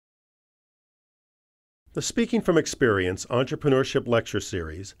The Speaking from Experience Entrepreneurship Lecture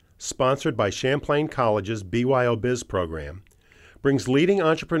Series, sponsored by Champlain College's BYOBiz program, brings leading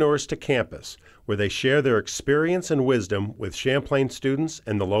entrepreneurs to campus where they share their experience and wisdom with Champlain students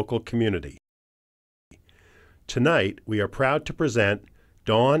and the local community. Tonight, we are proud to present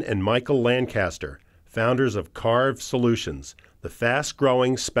Dawn and Michael Lancaster, founders of Carve Solutions, the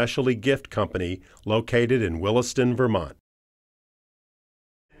fast-growing specialty gift company located in Williston, Vermont.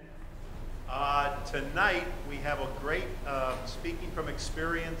 Tonight, we have a great Speaking from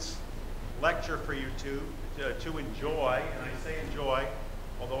Experience lecture for you to enjoy, and I say enjoy,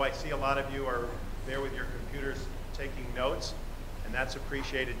 although I see a lot of you are there with your computers taking notes, and that's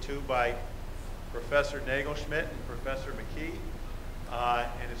appreciated too by Professor Nagelschmidt and Professor McKee.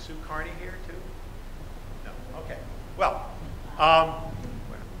 And is Sue Carney here too? No, okay. Well,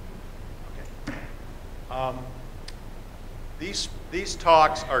 these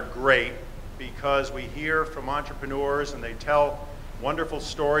talks are great because we hear from entrepreneurs and they tell wonderful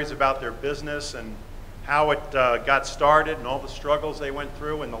stories about their business and how it got started and all the struggles they went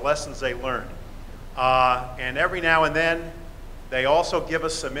through and the lessons they learned. And every now and then, they also give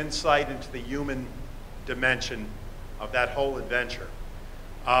us some insight into the human dimension of that whole adventure.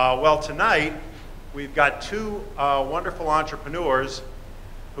 Well, tonight, we've got two wonderful entrepreneurs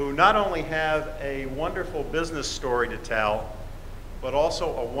who not only have a wonderful business story to tell, but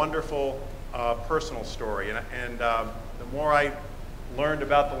also a wonderful personal story. And the more I learned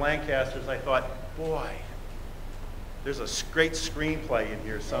about the Lancasters, I thought, boy, there's a great screenplay in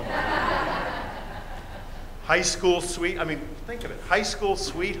here somewhere. High school think of it, high school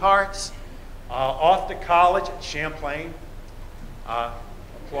sweethearts, off to college at Champlain.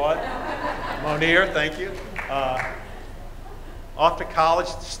 Applaud. Monier, thank you. Off to college,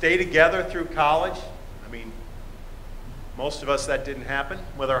 stay together through college. I mean, most of us that didn't happen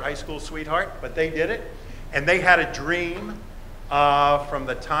with our high school sweetheart, but they did it. And they had a dream from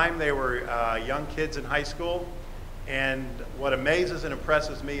the time they were young kids in high school. And what amazes and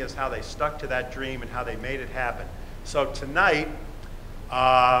impresses me is how they stuck to that dream and how they made it happen. So tonight,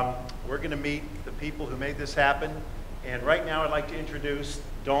 we're going to meet the people who made this happen. And right now, I'd like to introduce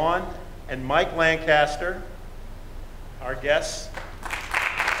Dawn and Mike Lancaster, our guests.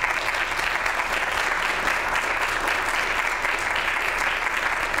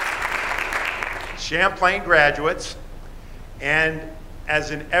 Champlain graduates, and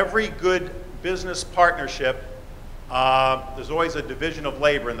as in every good business partnership, there's always a division of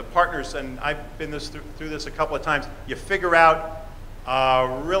labor, and the partners, and I've been through this a couple of times, you figure out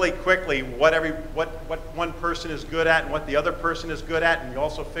really quickly what one person is good at and what the other person is good at, and you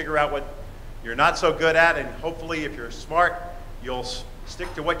also figure out what you're not so good at, and hopefully if you're smart, you'll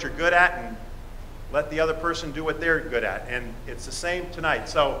stick to what you're good at and let the other person do what they're good at. And it's the same tonight.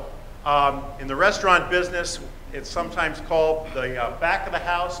 So in the restaurant business, it's sometimes called the back of the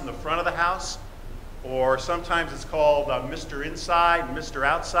house and the front of the house, or sometimes it's called Mr. Inside and Mr.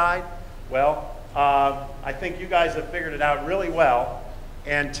 Outside. Well, I think you guys have figured it out really well.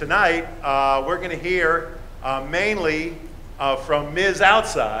 And tonight, we're going to hear mainly from Ms.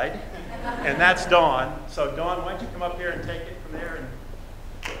 Outside, and that's Dawn. So Dawn, why don't you come up here and take it from there,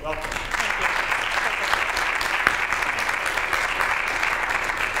 and welcome.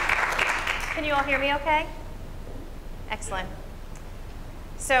 Can you all hear me okay? Excellent.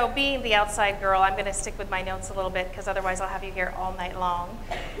 So being the outside girl, I'm going to stick with my notes a little bit because otherwise I'll have you here all night long.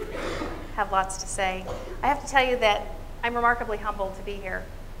 Have lots to say. I have to tell you that I'm remarkably humbled to be here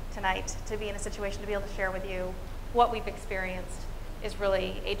tonight, to be in a situation to be able to share with you what we've experienced is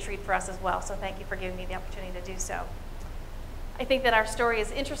really a treat for us as well. So thank you for giving me the opportunity to do so. I think that our story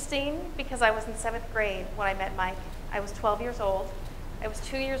is interesting because I was in 7th grade when I met Mike. I was 12 years old. I was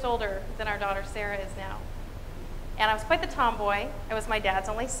 2 years older than our daughter Sarah is now. And I was quite the tomboy. I was my dad's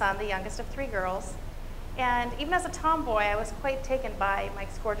only son, the youngest of 3 girls. And even as a tomboy, I was quite taken by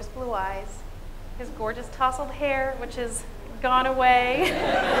Mike's gorgeous blue eyes, his gorgeous tousled hair, which has gone away,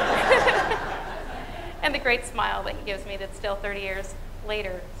 and the great smile that he gives me that still 30 years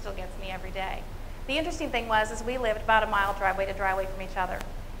later still gets me every day. The interesting thing was we lived about a mile driveway to driveway from each other,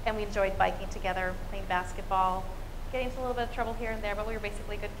 and we enjoyed biking together, playing basketball, getting into a little bit of trouble here and there, but we were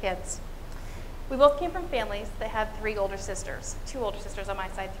basically good kids. We both came from families that had 3 older sisters, 2 older sisters on my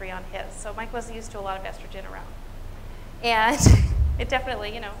side, 3 on his. So Mike was used to a lot of estrogen around. And it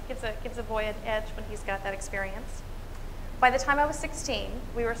definitely, gives a boy an edge when he's got that experience. By the time I was 16,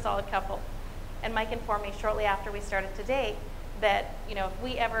 we were a solid couple. And Mike informed me shortly after we started to date that, if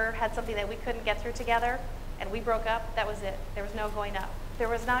we ever had something that we couldn't get through together and we broke up, that was it. There was no going up. There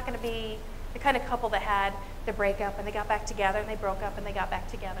was not going to be the kind of couple that had the breakup and they got back together and they broke up and they got back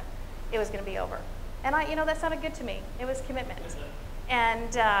together. It was going to be over. And that sounded good to me. It was commitment.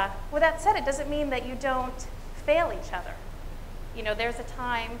 And with that said, it doesn't mean that you don't fail each other. There's a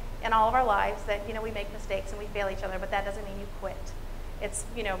time in all of our lives that, we make mistakes and we fail each other, but that doesn't mean you quit. It's,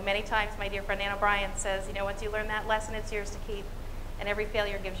 many times my dear friend Ann O'Brien says, once you learn that lesson, it's yours to keep. And every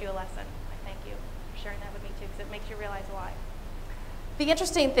failure gives you a lesson. I thank you for sharing that with me too, because it makes you realize why. The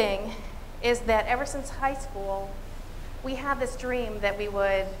interesting thing is that ever since high school, we had this dream that we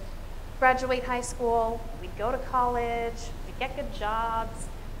would graduate high school, we'd go to college, we'd get good jobs,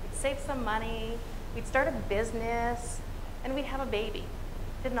 we'd save some money, we'd start a business, and we'd have a baby.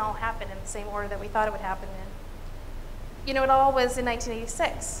 It didn't all happen in the same order that we thought it would happen in. It all was in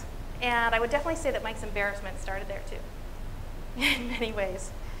 1986. And I would definitely say that Mike's embarrassment started there too, in many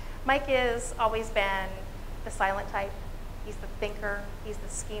ways. Mike has always been the silent type. He's the thinker, he's the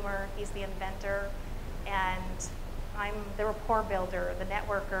schemer, he's the inventor, and I'm the rapport builder, the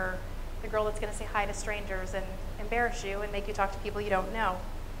networker, the girl that's going to say hi to strangers and embarrass you and make you talk to people you don't know.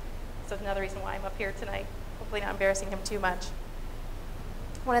 So it's another reason why I'm up here tonight, hopefully not embarrassing him too much.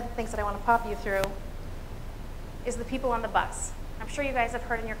 One of the things that I want to pop you through is the people on the bus. I'm sure you guys have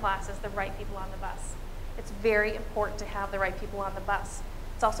heard in your classes the right people on the bus. It's very important to have the right people on the bus.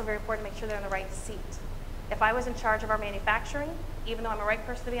 It's also very important to make sure they're in the right seat. If I was in charge of our manufacturing, even though I'm the right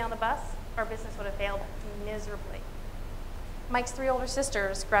person to be on the bus, our business would have failed miserably. Mike's 3 older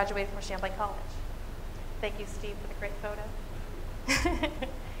sisters graduated from Champlain College. Thank you, Steve, for the great photo.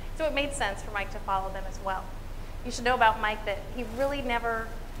 So it made sense for Mike to follow them as well. You should know about Mike that he really never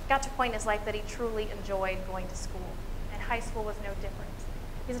got to a point in his life that he truly enjoyed going to school. And high school was no different.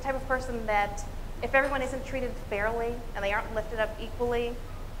 He's the type of person that if everyone isn't treated fairly and they aren't lifted up equally,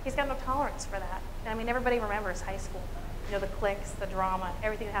 he's got no tolerance for that. And I mean, everybody remembers high school. The cliques, the drama,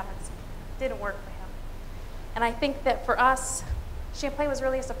 everything that happens didn't work for him. And I think that for us, Champlain was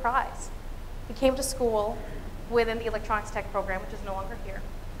really a surprise. He came to school within the electronics tech program, which is no longer here.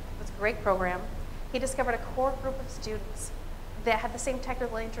 It was a great program. He discovered a core group of students that had the same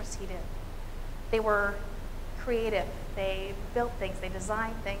technical interests he did. They were creative, they built things, they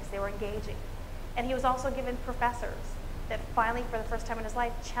designed things, they were engaging. And he was also given professors that finally, for the first time in his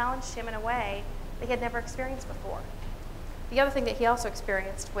life, challenged him in a way that he had never experienced before. The other thing that he also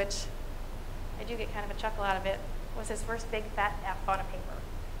experienced, which I do get kind of a chuckle out of it, was his first big fat F on a paper.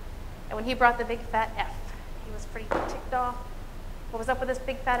 And when he brought the big fat F, he was pretty ticked off. What was up with this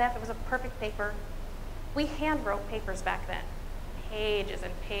big fat F? It was a perfect paper. We hand wrote papers back then. Pages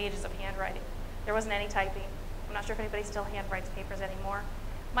and pages of handwriting. There wasn't any typing. I'm not sure if anybody still handwrites papers anymore.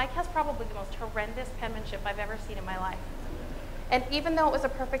 Mike has probably the most horrendous penmanship I've ever seen in my life. And even though it was a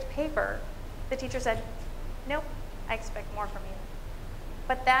perfect paper, the teacher said, nope, I expect more from you.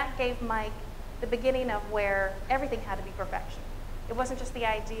 But that gave Mike the beginning of where everything had to be perfection. It wasn't just the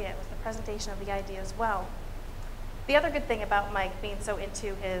idea, it was the presentation of the idea as well. The other good thing about Mike being so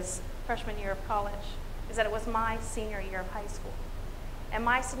into his freshman year of college is that it was my senior year of high school. And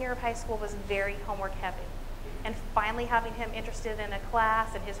my senior year of high school was very homework heavy. And finally having him interested in a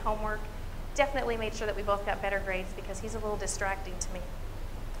class and his homework definitely made sure that we both got better grades because he's a little distracting to me.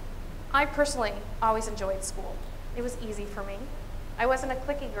 I personally always enjoyed school. It was easy for me. I wasn't a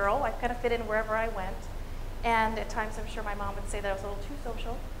cliquey girl. I kind of fit in wherever I went. And at times I'm sure my mom would say that I was a little too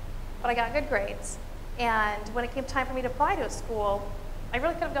social. But I got good grades. And when it came time for me to apply to a school, I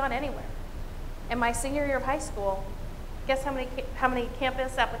really could have gone anywhere. In my senior year of high school, guess how many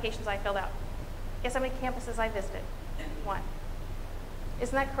campus applications I filled out? Guess how many campuses I visited? 1.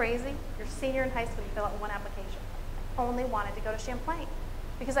 Isn't that crazy? Your senior in high school, you fill out 1 application. I only wanted to go to Champlain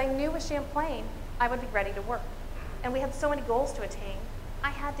because I knew with Champlain, I would be ready to work. And we had so many goals to attain, I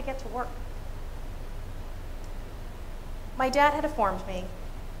had to get to work. My dad had informed me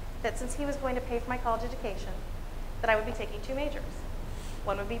that since he was going to pay for my college education, that I would be taking 2 majors.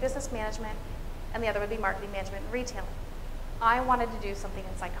 One would be business management, and the other would be marketing management and retailing. I wanted to do something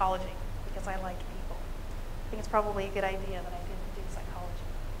in psychology because I like people. I think it's probably a good idea that I didn't do psychology.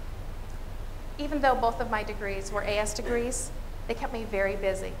 Even though both of my degrees were AS degrees, they kept me very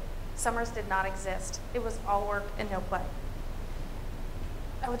busy. Summers did not exist. It was all work and no play.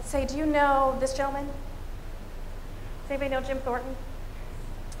 I would say, do you know this gentleman? Does anybody know Jim Thornton?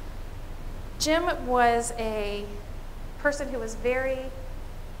 Jim was a person who was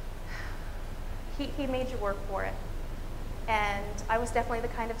he made you work for it. And I was definitely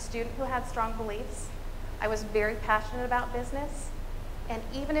the kind of student who had strong beliefs. I was very passionate about business. And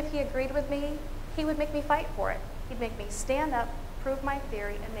even if he agreed with me, he would make me fight for it. He'd make me stand up, prove my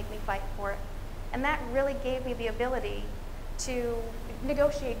theory, and make me fight for it. And that really gave me the ability to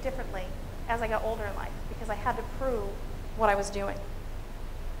negotiate differently as I got older in life because I had to prove what I was doing.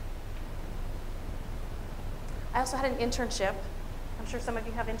 I also had an internship. I'm sure some of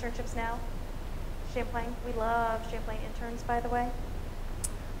you have internships now. Champlain, we love Champlain interns, by the way.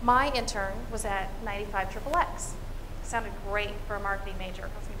 My intern was at 95 XXX. Sounded great for a marketing major.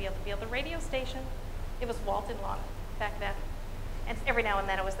 I was going to be able to build a radio station. It was Walton Long back then. And every now and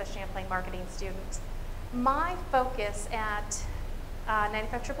then it was the Champlain marketing student. My focus at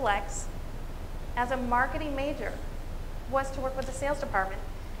 95 XXX as a marketing major was to work with the sales department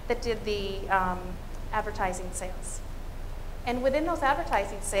that did the advertising sales. And within those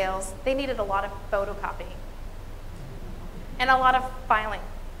advertising sales, they needed a lot of photocopying and a lot of filing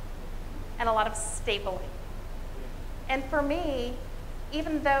and a lot of stapling. And for me,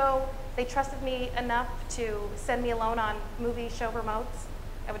 even though they trusted me enough to send me alone on movie show remotes,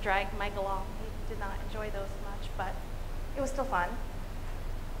 I would drag Mike along. He did not enjoy those much, but it was still fun.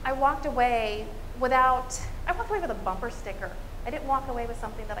 I walked away with a bumper sticker. I didn't walk away with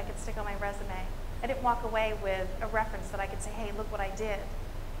something that I could stick on my resume. I didn't walk away with a reference that I could say, hey, look what I did.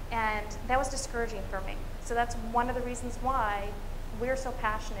 And that was discouraging for me. So that's one of the reasons why we're so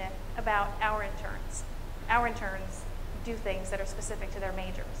passionate about our interns. Our interns do things that are specific to their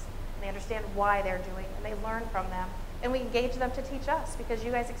majors. And they understand why they're doing it, and they learn from them. And we engage them to teach us, because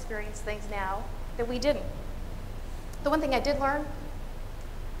you guys experience things now that we didn't. The one thing I did learn,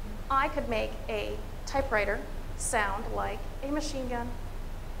 I could make a typewriter sound like a machine gun.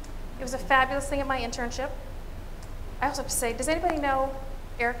 It was a fabulous thing at my internship. I also have to say, does anybody know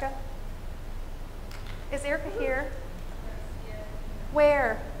Erica? Is Erica here?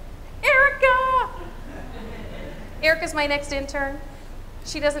 Where? Erica! Erica's my next intern.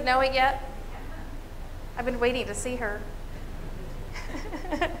 She doesn't know it yet. I've been waiting to see her.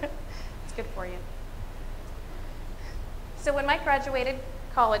 It's good for you. So when Mike graduated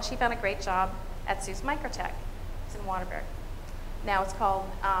college, he found a great job at Seuss Microtech. It's in Waterbury. Now it's called,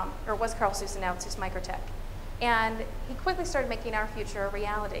 or it was Carl Seuss, and now it's Seuss Microtech. And he quickly started making our future a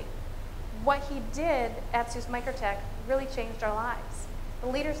reality. What he did at Seuss Microtech really changed our lives. The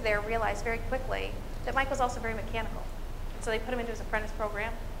leaders there realized very quickly that Mike was also very mechanical. And so they put him into his apprentice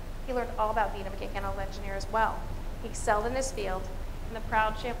program. He learned all about being a mechanical engineer as well. He excelled in his field, and the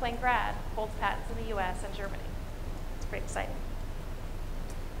proud Champlain grad holds patents in the US and Germany. It's pretty exciting.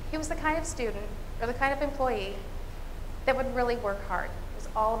 He was the kind of student, or the kind of employee, that would really work hard. It was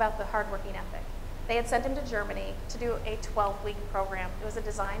all about the hard-working ethic. They had sent him to Germany to do a 12-week program. It was a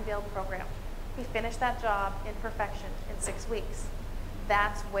design-build program. He finished that job in perfection in 6 weeks.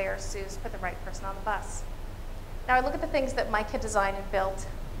 That's where Seuss put the right person on the bus. Now I look at the things that Mike had designed and built,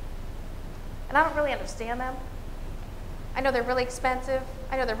 and I don't really understand them. I know they're really expensive.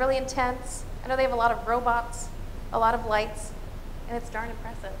 I know they're really intense. I know they have a lot of robots, a lot of lights, and it's darn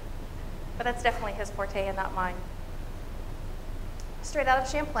impressive. But that's definitely his forte and not mine. Straight out of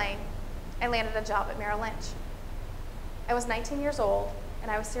Champlain, I landed a job at Merrill Lynch. I was 19 years old,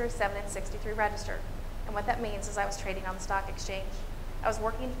 and I was Series 7 and 63 registered. And what that means is I was trading on the stock exchange. I was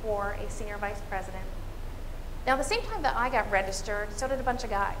working for a senior vice president. Now, at the same time that I got registered, so did a bunch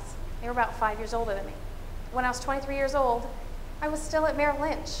of guys. They were about 5 years older than me. When I was 23 years old, I was still at Merrill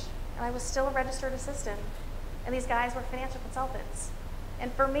Lynch, and I was still a registered assistant. And these guys were financial consultants.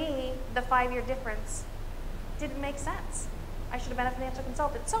 And for me, the 5-year difference didn't make sense. I should have been a financial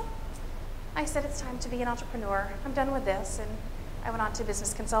consultant. So I said, it's time to be an entrepreneur. I'm done with this, and I went on to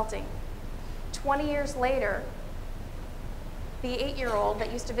business consulting. 20 years later, the 8-year-old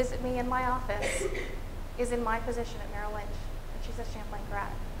that used to visit me in my office is in my position at Merrill Lynch, and she's a Champlain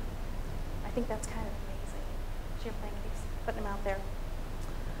grad. I think that's kind of amazing. Champlain keeps putting them out there.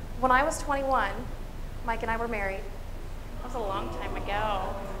 When I was 21, Mike and I were married. That was a long time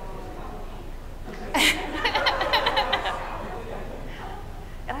ago.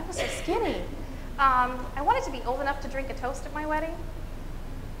 And I was so skinny. I wanted to be old enough to drink a toast at my wedding,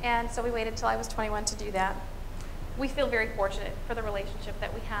 and so we waited till I was 21 to do that. We feel very fortunate for the relationship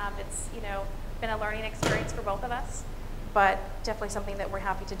that we have. It's, been a learning experience for both of us, but definitely something that we're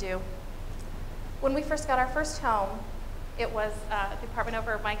happy to do. When we first got our first home, it was the apartment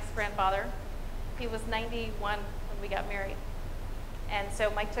over Mike's grandfather. He was 91 when we got married. And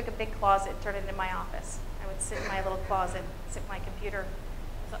so Mike took a big closet, turned it into my office. I would sit in my little closet, sit at my computer.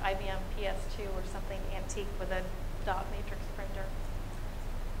 It was an IBM PS2 or something antique with a dot matrix printer.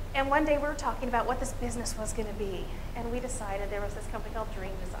 And one day we were talking about what this business was going to be, and we decided there was this company called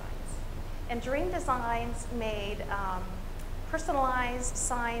Dream Designs. And Dream Designs made personalized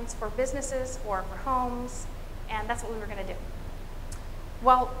signs for businesses or for homes, and that's what we were going to do.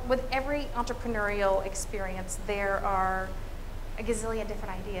 Well, with every entrepreneurial experience, there are a gazillion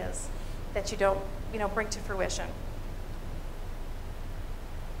different ideas that you don't, bring to fruition.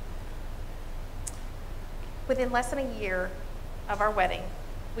 within less than a year of our wedding,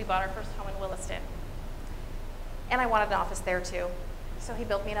 we bought our first home in Williston. And I wanted an office there too. So he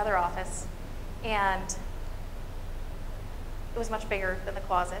built me another office, and it was much bigger than the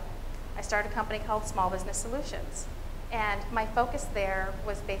closet. I started a company called Small Business Solutions. And my focus there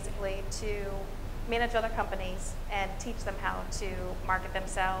was basically to manage other companies and teach them how to market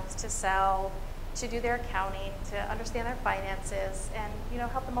themselves, to sell, to do their accounting, to understand their finances, and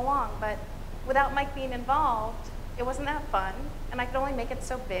help them along. But without Mike being involved, it wasn't that fun, and I could only make it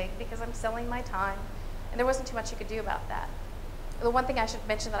so big because I'm selling my time, and there wasn't too much you could do about that. The one thing I should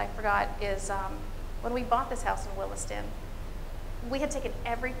mention that I forgot is when we bought this house in Williston, we had taken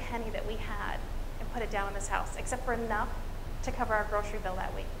every penny that we had and put it down in this house, except for enough to cover our grocery bill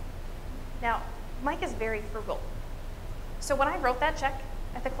that week. Now, Mike is very frugal. So when I wrote that check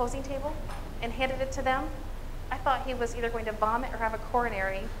at the closing table and handed it to them, I thought he was either going to vomit or have a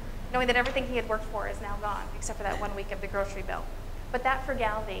coronary, knowing that everything he had worked for is now gone, except for that 1 week of the grocery bill. But that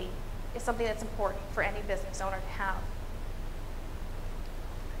frugality is something that's important for any business owner to have.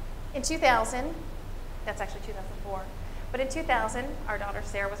 In 2000, that's actually 2004, but in 2000, our daughter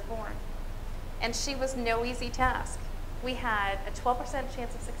Sarah was born. And she was no easy task. We had a 12%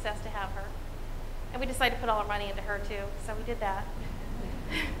 chance of success to have her. And we decided to put all our money into her too, so we did that.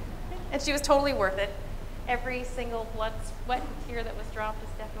 And she was totally worth it. Every single blood, sweat, and tear that was dropped is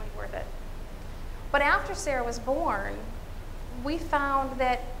definitely worth it. But after Sarah was born, we found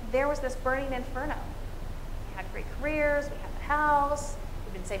that there was this burning inferno. We had great careers, we had the house,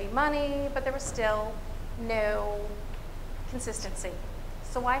 we'd been saving money, but there was still no consistency.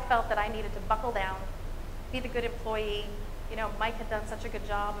 So I felt that I needed to buckle down, be the good employee. Mike had done such a good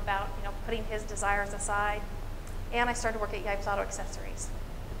job about, putting his desires aside. And I started to work at Yipes Auto Accessories.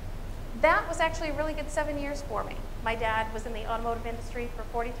 That was actually a really good 7 years for me. My dad was in the automotive industry for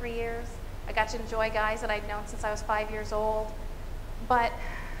 43 years. I got to enjoy guys that I'd known since I was 5 years old. But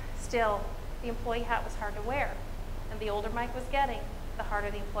still, the employee hat was hard to wear. And the older Mike was getting, the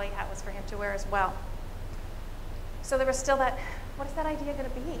harder the employee hat was for him to wear as well. So there was still that, what is that idea going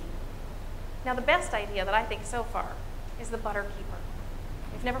to be? Now, the best idea that I think so far is the butter keeper.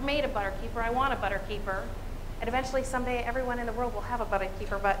 We've never made a butter keeper. I want a butter keeper. And eventually, someday, everyone in the world will have a butter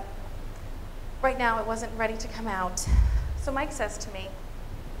keeper, but right now, it wasn't ready to come out. So Mike says to me,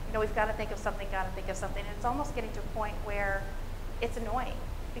 we've got to think of something, and it's almost getting to a point where it's annoying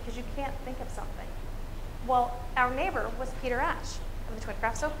because you can't think of something. Well, our neighbor was Peter Ash of the Twin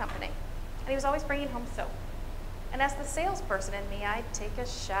Craft Soap Company, and he was always bringing home soap. And as the salesperson in me, I'd take a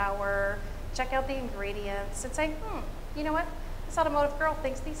shower, check out the ingredients, and say, you know what? This automotive girl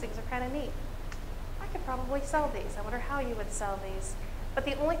thinks these things are kind of neat. I could probably sell these. I wonder how you would sell these. But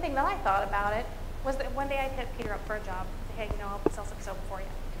the only thing that I thought about it was that one day I'd hit Peter up for a job and say, hey, I'll sell some soap for you.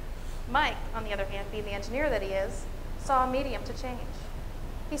 Mike, on the other hand, being the engineer that he is, saw a medium to change.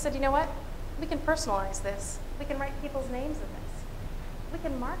 He said, you know what? We can personalize this. We can write people's names in this. We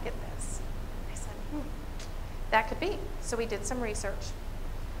can market this. I said, that could be. So we did some research.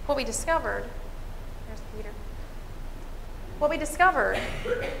 What we discovered, there's Peter. What we discovered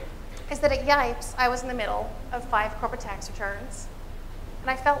is that at Yipes, I was in the middle of 5 corporate tax returns, and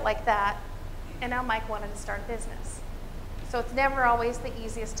I felt like that, and now Mike wanted to start a business. So it's never always the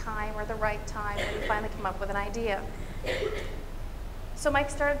easiest time or the right time when you finally come up with an idea. So Mike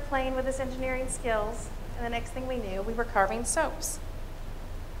started playing with his engineering skills, and the next thing we knew, we were carving soaps.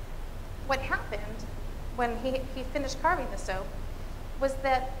 What happened when he finished carving the soap was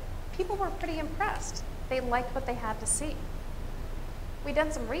that people were pretty impressed. They liked what they had to see. We'd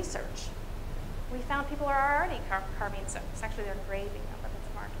done some research. We found people are already carving soaps. Actually, they're engraving them, but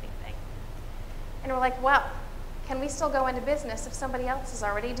it's a marketing thing. And we're like, well, can we still go into business if somebody else is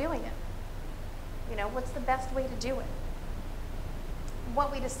already doing it? What's the best way to do it?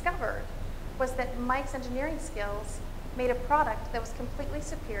 What we discovered was that Mike's engineering skills made a product that was completely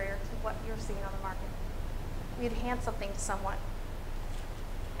superior to what you're seeing on the market. We'd hand something to someone.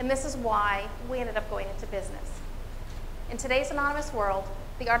 And this is why we ended up going into business. In today's anonymous world,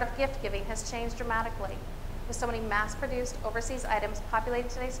 the art of gift giving has changed dramatically. With so many mass-produced overseas items populating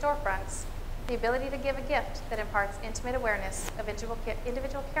today's storefronts, the ability to give a gift that imparts intimate awareness of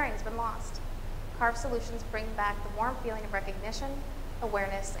individual caring has been lost. Carved solutions bring back the warm feeling of recognition,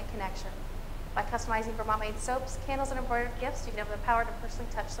 awareness, and connection. By customizing Vermont-made soaps, candles, and embroidered gifts, you can have the power to personally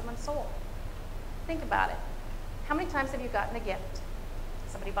touch someone's soul. Think about it. How many times have you gotten a gift?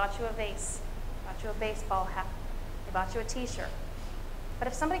 Somebody bought you a vase, bought you a baseball hat, they bought you a t-shirt. But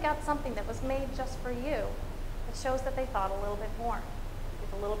if somebody got something that was made just for you, it shows that they thought a little bit more,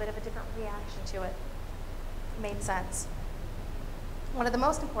 with a little bit of a different reaction to it. It made sense. One of the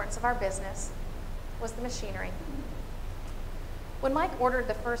most importance of our business was the machinery. When Mike ordered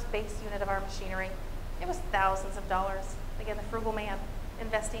the first base unit of our machinery, it was thousands of dollars. Again, the frugal man,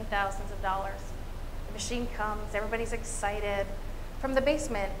 investing thousands of dollars. The machine comes, everybody's excited. From the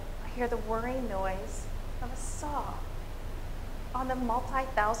basement, I hear the whirring noise of a saw on the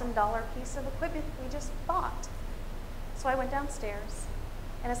multi-thousand-dollar piece of equipment we just bought. So I went downstairs,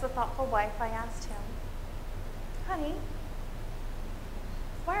 and as the thoughtful wife, I asked him, "Honey,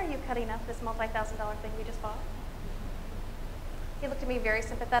 why are you cutting up this multi-thousand-dollar thing we just bought?" He looked at me very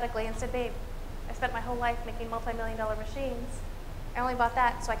sympathetically and said, "Babe, I spent my whole life making multi-million-dollar machines. I only bought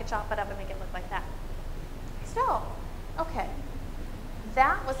that so I could chop it up and make it look like that." Still, okay.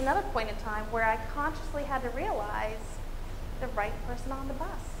 That was another point in time where I consciously had to realize the right person on the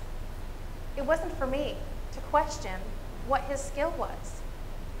bus. It wasn't for me to question what his skill was.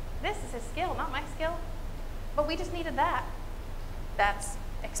 This is his skill, not my skill. But we just needed that. That's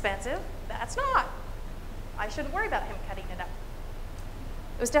expensive. That's not. I shouldn't worry about him cutting it up.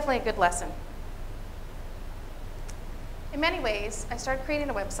 It was definitely a good lesson. In many ways, I started creating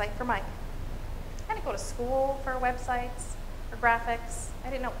a website for Mike. I didn't go to school for websites or graphics. I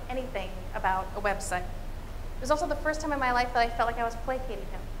didn't know anything about a website. It was also the first time in my life that I felt like I was placating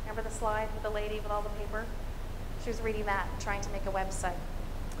him. Remember the slide with the lady with all the paper? She was reading that and trying to make a website.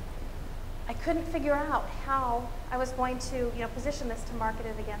 I couldn't figure out how I was going to, position this to market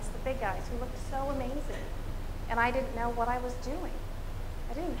it against the big guys who looked so amazing. And I didn't know what I was doing.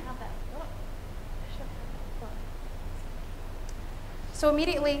 I didn't even have that book. I should have had that book. So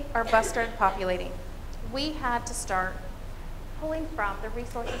immediately, our bus started populating. We had to start pulling from the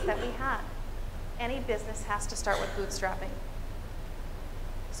resources that we had. Any business has to start with bootstrapping.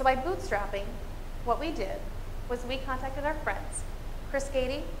 So by bootstrapping, what we did was we contacted our friends, Chris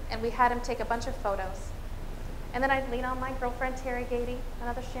Gady, and we had him take a bunch of photos. And then I'd lean on my girlfriend, Terry Gady,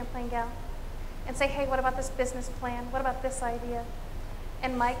 another Champlain gal, and say, "Hey, what about this business plan? What about this idea?"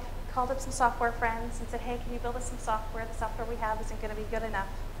 And Mike called up some software friends and said, "Hey, can you build us some software? The software we have isn't going to be good enough."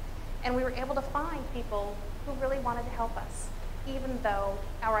 And we were able to find people who really wanted to help us, even though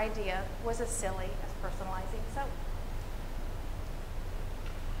our idea was as silly as personalizing soap.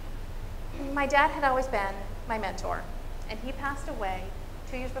 My dad had always been my mentor, and he passed away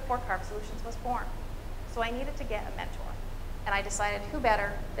 2 years before Carb Solutions was born. So I needed to get a mentor, and I decided who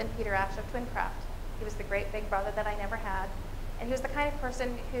better than Peter Ash of Twincraft. He was the great big brother that I never had, and he was the kind of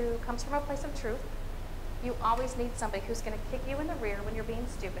person who comes from a place of truth. You always need somebody who's going to kick you in the rear when you're being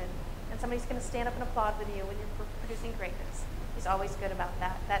stupid, and somebody's going to stand up and applaud with you when you're producing greatness. He's always good about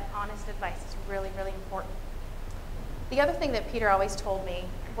that. That honest advice is really, really important. The other thing that Peter always told me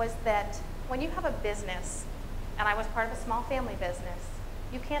was that when you have a business, and I was part of a small family business,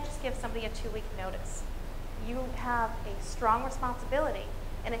 you can't just give somebody a 2-week notice. You have a strong responsibility,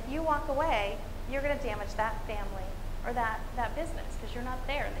 and if you walk away, you're going to damage that family or that business because you're not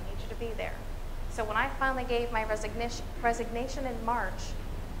there and they need you to be there. So when I finally gave my resignation in March,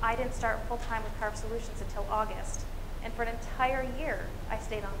 I didn't start full-time with Carb Solutions until August. And for an entire year, I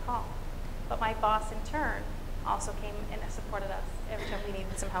stayed on call. But my boss, in turn, also came and supported us every time we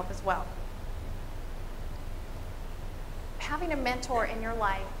needed some help as well. Having a mentor in your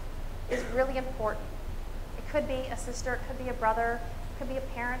life is really important. It could be a sister, it could be a brother, it could be a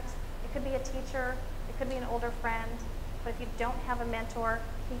parent, it could be a teacher, it could be an older friend. But if you don't have a mentor,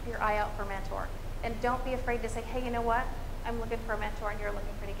 keep your eye out for a mentor. And don't be afraid to say, "Hey, you know what? I'm looking for a mentor and you're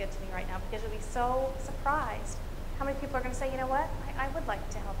looking pretty good to me right now," because you'll be so surprised how many people are going to say, "You know what? I would like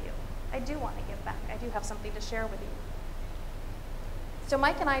to help you. I do want to give back. I do have something to share with you." So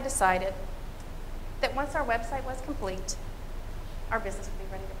Mike and I decided that once our website was complete, our business would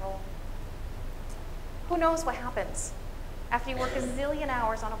be ready to roll. Who knows what happens after you work a zillion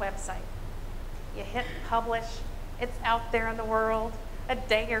hours on a website? You hit publish, it's out there in the world, a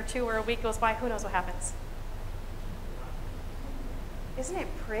day or two or a week goes by, who knows what happens? Isn't it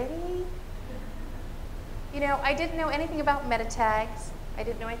pretty? I didn't know anything about meta tags. I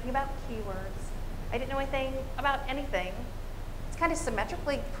didn't know anything about keywords. I didn't know anything about anything. It's kind of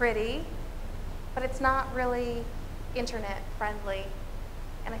symmetrically pretty, but it's not really internet friendly.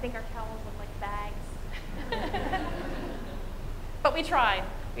 And I think our towels look like bags. But we tried.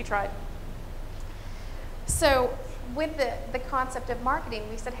 So with the concept of marketing,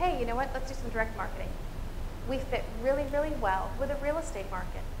 we said, "Hey, you know what? Let's do some direct marketing." We fit really, really well with a real estate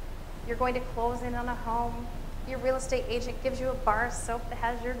market. You're going to close in on a home. Your real estate agent gives you a bar of soap that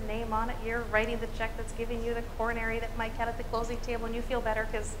has your name on it. You're writing the check that's giving you the coronary that Mike had at the closing table, and you feel better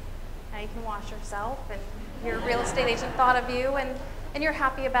because now you can wash yourself, and your real estate agent thought of you, and you're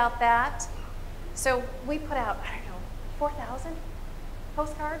happy about that. So we put out, 4,000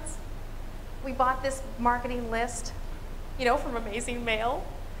 postcards We bought this marketing list, you know, from Amazing Mail,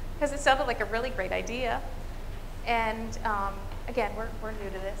 because it sounded like a really great idea. And again, we're new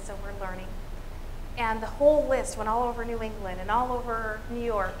to this, so we're learning. And the whole list went all over New England and all over New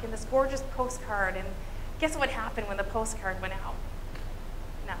York in this gorgeous postcard. And guess what happened when the postcard went out?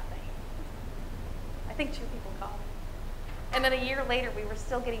 Nothing. I think 2 people called. And then a year later, we were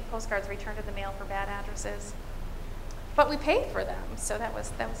still getting postcards returned in the mail for bad addresses. But we paid for them, so that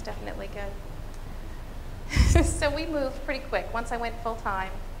was definitely good. So we moved pretty quick. Once I went full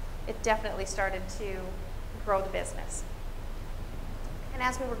time, it definitely started to grow the business. And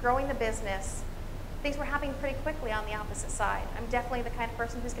as we were growing the business, things were happening pretty quickly on the opposite side. I'm definitely the kind of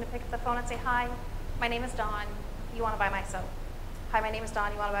person who's going to pick up the phone and say, hi, my name is Dawn, you want to buy my soap? Hi, my name is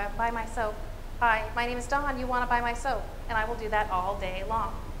Dawn, you want to buy my soap? Hi, my name is Dawn, you want to buy my soap? And I will do that all day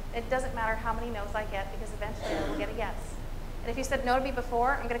long. It doesn't matter how many no's I get, because eventually I will get a yes. And if you said no to me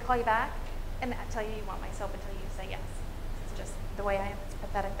before, I'm going to call you back and tell you you want my soap until you say yes. It's just the way I am. It's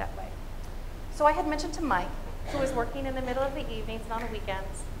pathetic that way. So I had mentioned to Mike, who was working in the middle of the evenings and on the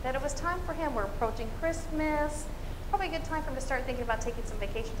weekends, that it was time for him. We're approaching Christmas. Probably a good time for him to start thinking about taking some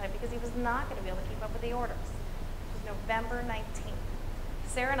vacation time, because he was not going to be able to keep up with the orders. It was November 19th.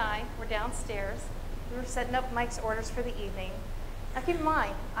 Sarah and I were downstairs. We were setting up Mike's orders for the evening. Now keep in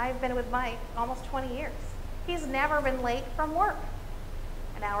mind, I've been with Mike almost 20 years. He's never been late from work.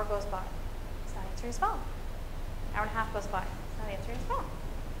 An hour goes by. He's not answering his phone. An hour and a half goes by. He's not answering his phone.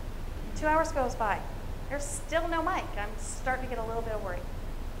 2 hours goes by. There's still no Mike. I'm starting to get a little bit worried.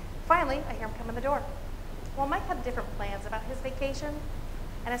 Finally, I hear him come in the door. Well, Mike had different plans about his vacation,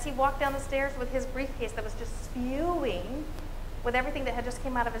 and as he walked down the stairs with his briefcase that was just spewing with everything that had just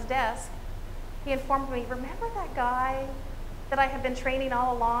came out of his desk, he informed me, remember that guy that I had been training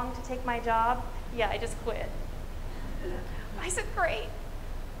all along to take my job? Yeah, I just quit. I said, great.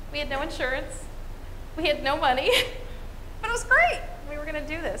 We had no insurance. We had no money, but it was great. We were going to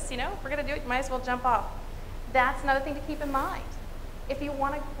do this, you know? If we're going to do it, you might as well jump off. That's another thing to keep in mind. If you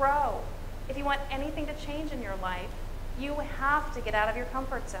want to grow, if you want anything to change in your life, you have to get out of your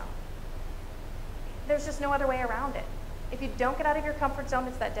comfort zone. There's just no other way around it. If you don't get out of your comfort zone,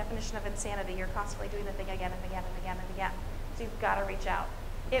 it's that definition of insanity. You're constantly doing the thing again and again and again and again. So you've got to reach out.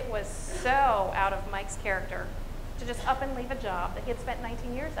 It was so out of Mike's character to just up and leave a job that he had spent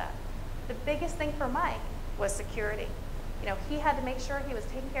 19 years at. The biggest thing for Mike was security. You know, he had to make sure he was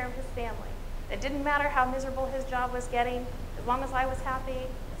taking care of his family. It didn't matter how miserable his job was getting. As long as I was happy,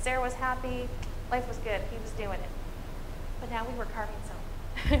 Sarah was happy, life was good. He was doing it. But now we were carving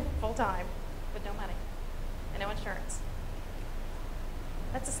soap full time with no money and no insurance.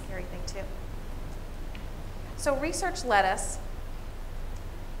 That's a scary thing too. So research led us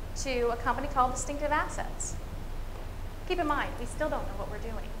to a company called Distinctive Assets. Keep in mind, we still don't know what we're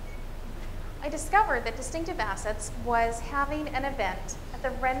doing. I discovered that Distinctive Assets was having an event at the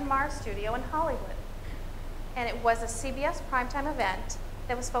Renmar studio in Hollywood. And it was a CBS primetime event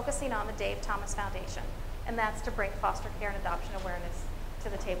that was focusing on the Dave Thomas Foundation. And that's to bring foster care and adoption awareness to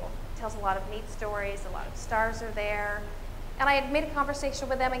the table. It tells a lot of neat stories, a lot of stars are there. And I had made a conversation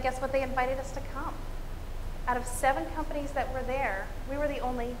with them, and guess what? They invited us to come. Out of 7 companies that were there, we were the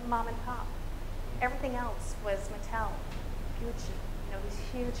only mom and pop. Everything else was Mattel, Gucci, you know, these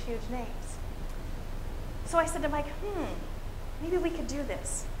huge, huge names. So I said to Mike, maybe we could do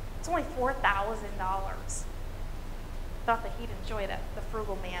this. It's only $4,000. Thought that he'd enjoy that, the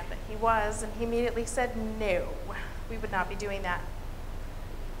frugal man that he was, and he immediately said, no, we would not be doing that.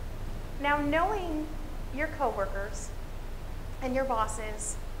 Now, knowing your coworkers and your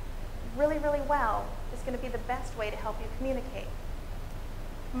bosses really, really well is going to be the best way to help you communicate.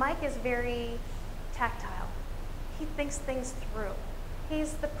 Mike is very tactile. He thinks things through.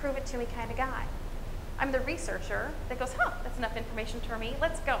 He's the prove it to me kind of guy. I'm the researcher that goes, that's enough information for me,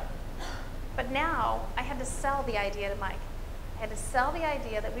 let's go. But now I had to sell the idea to Mike. I had to sell the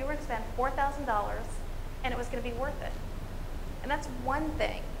idea that we were going to spend $4,000 and it was going to be worth it. And that's one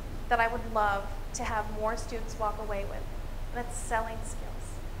thing that I would love to have more students walk away with. And that's selling skills.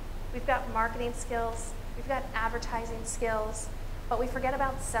 We've got marketing skills, we've got advertising skills, but we forget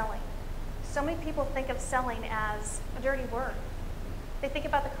about selling. So many people think of selling as a dirty word. They think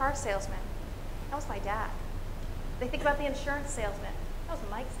about the car salesman. That was my dad. They think about the insurance salesman. That was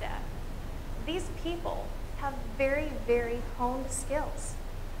Mike's dad. These people have very, very honed skills.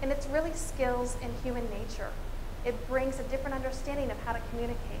 And it's really skills in human nature. It brings a different understanding of how to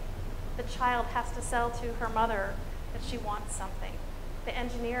communicate. The child has to sell to her mother that she wants something. The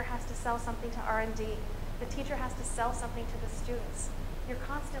engineer has to sell something to R&D. The teacher has to sell something to the students. You're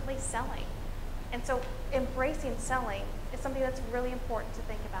constantly selling. And so embracing selling is something that's really important to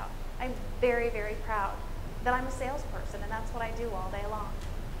think about. I'm very, very proud that I'm a salesperson, and that's what I do all day long.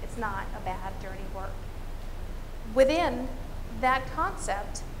 It's not a bad, dirty work. Within that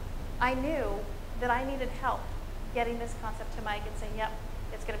concept, I knew that I needed help getting this concept to Mike and saying, yep,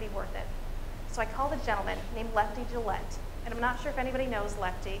 it's going to be worth it. So I called a gentleman named Lefty Gillette, and I'm not sure if anybody knows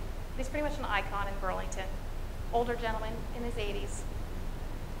Lefty, but he's pretty much an icon in Burlington. Older gentleman in his 80s.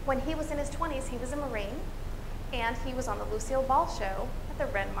 When he was in his 20s, he was a Marine, and he was on the Lucille Ball show at the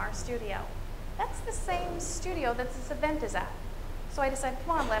Renmar studio. That's the same studio that this event is at. So I decided,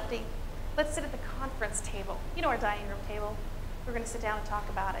 come on, Lefty, let's sit at the conference table. You know, our dining room table. We're going to sit down and talk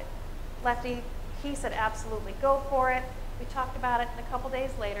about it. Lefty, he said, absolutely, go for it. We talked about it, and a couple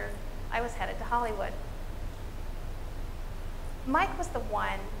days later, I was headed to Hollywood. Mike was the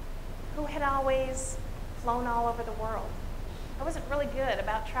one who had always flown all over the world. I wasn't really good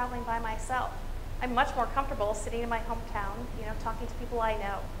about traveling by myself. I'm much more comfortable sitting in my hometown, you know, talking to people I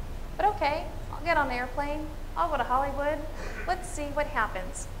know. But okay, I'll get on an airplane, I'll go to Hollywood, let's see what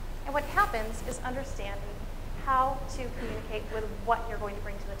happens. And what happens is understanding how to communicate with what you're going to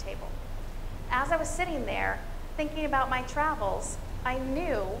bring to the table. As I was sitting there thinking about my travels, I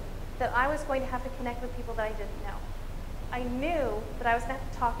knew that I was going to have to connect with people that I didn't know. I knew that I was going to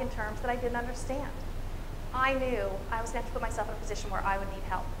have to talk in terms that I didn't understand. I knew I was going to have to put myself in a position where I would need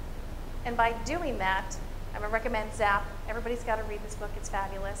help. And by doing that, I'm going to recommend Zap. Everybody's got to read this book. It's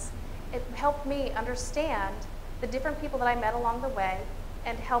fabulous. It helped me understand the different people that I met along the way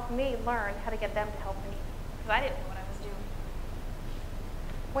and helped me learn how to get them to help me, because I didn't know what I was doing.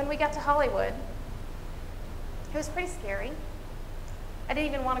 When we got to Hollywood, it was pretty scary. I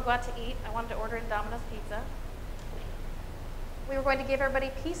didn't even want to go out to eat. I wanted to order in Domino's Pizza. We were going to give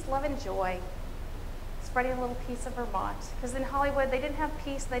everybody peace, love, and joy, spreading a little piece of Vermont. Because in Hollywood, they didn't have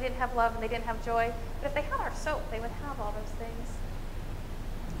peace, they didn't have love, and they didn't have joy. But if they had our soap, they would have all those things.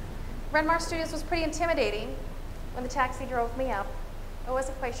 Renmar Studios was pretty intimidating when the taxi drove me up. I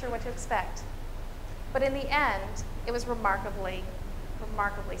wasn't quite sure what to expect. But in the end, it was remarkably,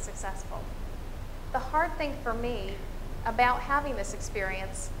 remarkably successful. The hard thing for me about having this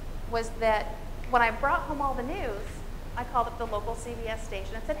experience was that when I brought home all the news, I called up the local CBS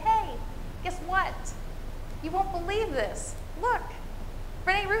station and said, hey, guess what? You won't believe this. Look,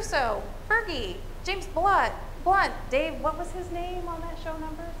 Rene Russo, Fergie, James Blunt, Dave, what was his name on that show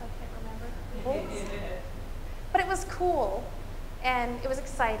numbers? I can't remember. Bolts? But it was cool, and it was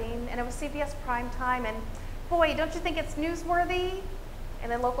exciting, and it was CBS prime time, and boy, don't you think it's newsworthy?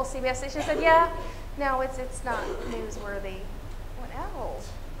 And the local CBS station said, yeah, no, it's not newsworthy. I went, oh,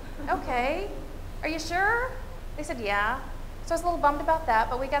 okay. Are you sure? They said, yeah. So I was a little bummed about that,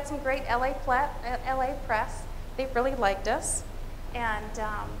 but we got some great LA press. They really liked us. And,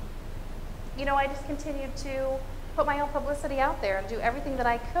 you know, I just continued to put my own publicity out there and do everything that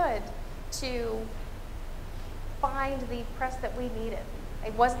I could to find the press that we needed. I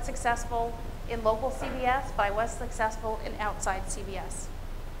wasn't successful in local CBS, but I was successful in outside CBS.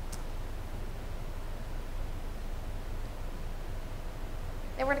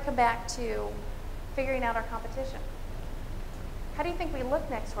 Then we're going to come back to figuring out our competition. How do you think we look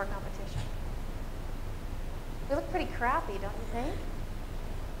next to our competition? We look pretty crappy, don't you think?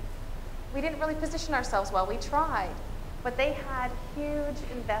 We didn't really position ourselves well. We tried, but they had huge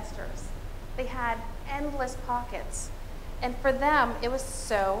investors. They had endless pockets. And for them, it was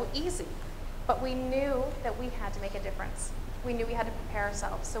so easy. But we knew that we had to make a difference. We knew we had to prepare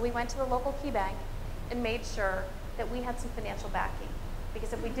ourselves. So we went to the local key bank and made sure that we had some financial backing.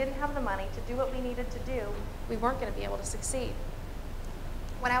 Because if we didn't have the money to do what we needed to do, we weren't going to be able to succeed.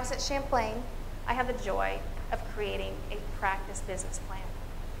 When I was at Champlain, I had the joy of creating a practice business plan.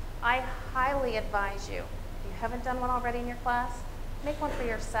 I highly advise you, if you haven't done one already in your class, make one for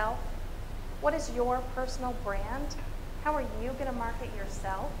yourself. What is your personal brand? How are you going to market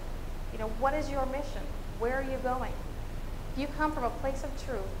yourself? You know, what is your mission? Where are you going? If you come from a place of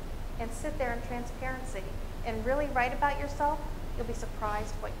truth and sit there in transparency and really write about yourself, you'll be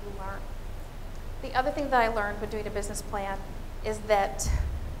surprised what you learn. The other thing that I learned when doing a business plan is that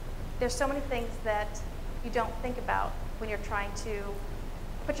there's so many things that you don't think about when you're trying to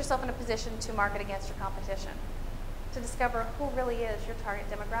put yourself in a position to market against your competition, to discover who really is your target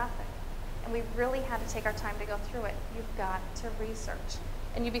demographic. And we really had to take our time to go through it. You've got to research.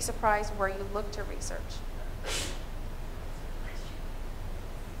 And you'd be surprised where you look to research.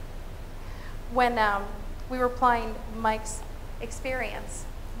 When we were applying Mike's experience,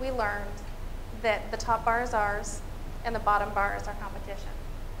 we learned that the top bar is ours and the bottom bar is our competition.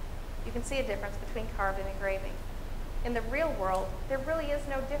 You can see a difference between carved and engraving. In the real world, there really is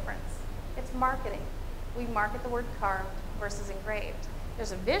no difference. It's marketing. We market the word carved versus engraved.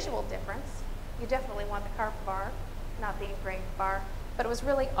 There's a visual difference. You definitely want the carved bar, not the engraved bar, but it was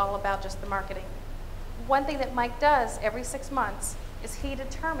really all about just the marketing. One thing that Mike does every 6 months is he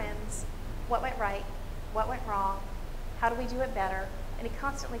determines what went right, what went wrong, how do we do it better, and he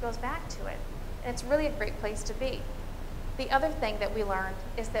constantly goes back to it. And it's really a great place to be. The other thing that we learned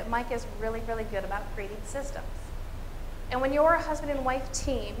is that Mike is really, really good about creating systems. And when you're a husband and wife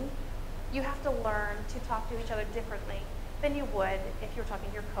team, you have to learn to talk to each other differently than you would if you were talking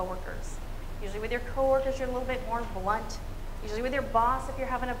to your coworkers. Usually with your coworkers, you're a little bit more blunt. Usually with your boss, if you're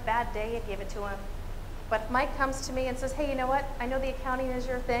having a bad day, you give it to him. But if Mike comes to me and says, hey, you know what? I know the accounting is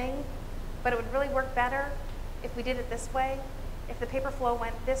your thing, but it would really work better if we did it this way, if the paper flow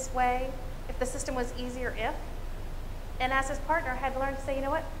went this way, if the system was easier if. And as his partner, I had to learn to say, you know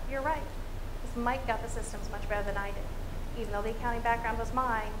what? You're right. Because Mike got the systems much better than I did. Even though the accounting background was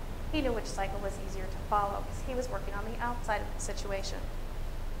mine, he knew which cycle was easier to follow because he was working on the outside of the situation.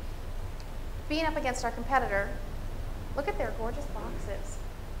 Being up against our competitor, look at their gorgeous boxes.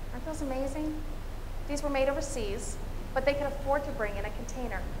 Aren't those amazing? These were made overseas, but they could afford to bring in a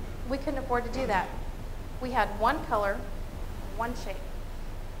container. We couldn't afford to do that. We had one color, one shape.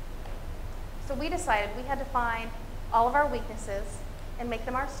 So we decided we had to find all of our weaknesses and make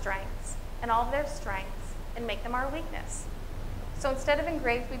them our strengths, and all of their strengths and make them our weakness. So instead of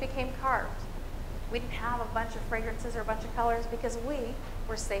engraved, we became carved. We didn't have a bunch of fragrances or a bunch of colors because we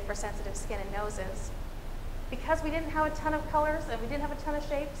were safe for sensitive skin and noses. Because we didn't have a ton of colors and we didn't have a ton of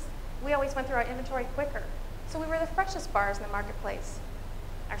shapes, we always went through our inventory quicker. So we were the freshest bars in the marketplace.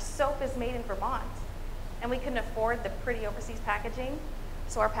 Our soap is made in Vermont, and we couldn't afford the pretty overseas packaging,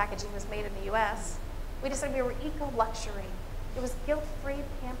 so our packaging was made in the US. We decided we were eco-luxury. It was guilt-free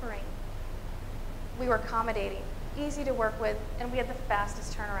pampering. We were accommodating, easy to work with, and we had the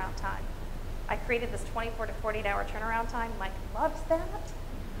fastest turnaround time. I created this 24 to 48 hour turnaround time. Mike loves that.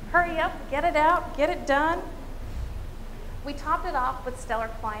 Hurry up, get it out, get it done. We topped it off with stellar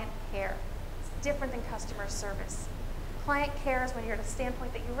client care. It's different than customer service. Client care is when you're at a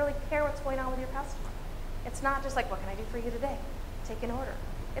standpoint that you really care what's going on with your customer. It's not just like, what can I do for you today? Take an order.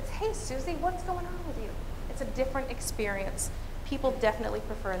 It's, hey, Susie, what's going on with you? It's a different experience. People definitely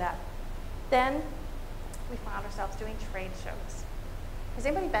prefer that. Then we found ourselves doing trade shows. Has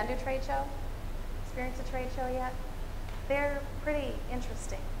anybody been to a trade show? Experienced a trade show yet? They're pretty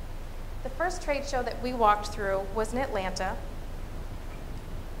interesting. The first trade show that we walked through was in Atlanta,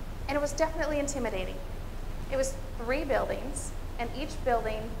 and it was definitely intimidating. It was 3 buildings, and each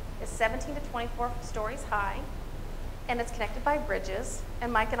building is 17 to 24 stories high, and it's connected by bridges,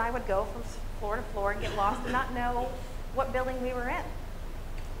 and Mike and I would go from floor to floor and get lost and not know what building we were in.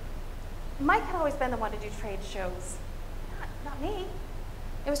 Mike had always been the one to do trade shows, not me.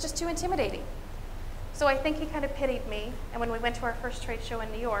 It was just too intimidating. So I think he kind of pitied me, and when we went to our first trade show in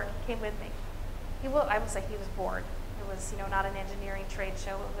New York, he came with me. I will say he was bored. It was, not an engineering trade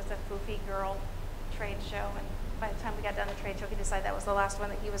show. It was a foofy girl trade show, and by the time we got done the trade show, he decided that was the last one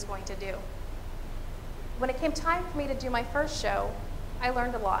that he was going to do. When it came time for me to do my first show, I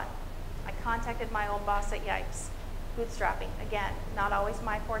learned a lot. I contacted my old boss at Yipes. Bootstrapping, again, not always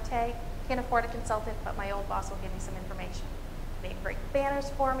my forte. Can't afford a consultant, but my old boss will give me some information. Made great banners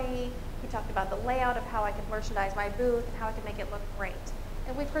for me. He talked about the layout of how I could merchandise my booth and how I could make it look great.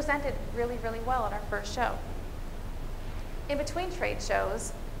 And we presented really, really well at our first show. In between trade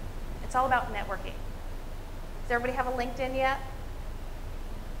shows, it's all about networking. Does everybody have a LinkedIn yet?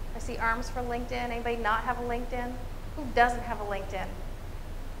 I see arms for LinkedIn. Anybody not have a LinkedIn? Who doesn't have a LinkedIn?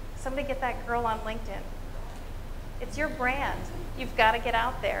 Somebody get that girl on LinkedIn. It's your brand. You've got to get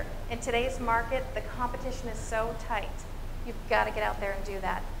out there. In today's market, the competition is so tight. You've got to get out there and do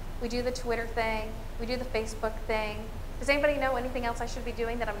that. We do the Twitter thing. We do the Facebook thing. Does anybody know anything else I should be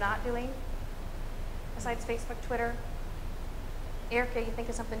doing that I'm not doing besides Facebook, Twitter? Erica, you think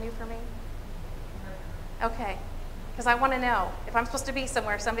of something new for me? Okay, because I want to know. If I'm supposed to be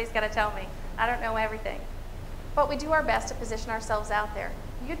somewhere, somebody's got to tell me. I don't know everything. But we do our best to position ourselves out there.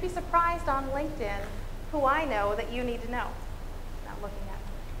 You'd be surprised on LinkedIn who I know that you need to know. Not looking at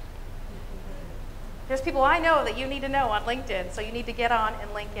me. There's people I know that you need to know on LinkedIn, so you need to get on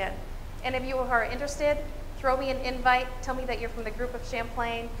and link in. And if you are interested, throw me an invite. Tell me that you're from the group of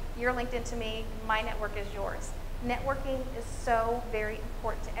Champlain. You're linked into me. My network is yours. Networking is so very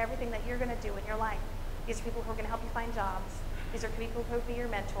important to everything that you're going to do in your life. These are people who are going to help you find jobs. These are people who will be your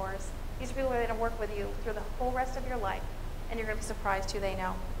mentors. These are people who are going to work with you through the whole rest of your life, and you're going to be surprised who they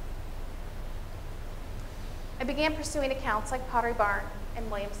know. I began pursuing accounts like Pottery Barn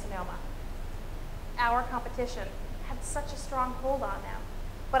and Williams-Sonoma. Our competition had such a strong hold on them,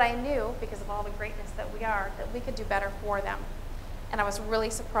 but I knew, because of all the greatness that we are, that we could do better for them. and I was really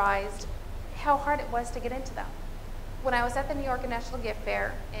surprised how hard it was to get into them. When I was at the New York National Gift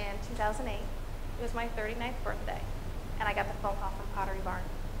Fair in 2008, it was my 39th birthday, and I got the phone call from Pottery Barn.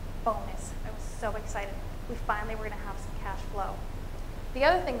 Bonus. I was so excited. We finally were going to have some cash flow. The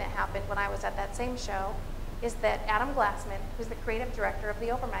other thing that happened when I was at that same show is that Adam Glassman, who's the creative director of the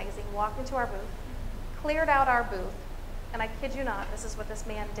Oprah magazine, walked into our booth, cleared out our booth, and I kid you not, this is what this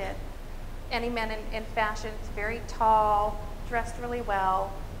man did. Any man in fashion, very tall, dressed really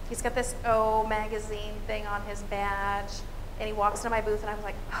well. He's got this O magazine thing on his badge, and he walks into my booth, and I was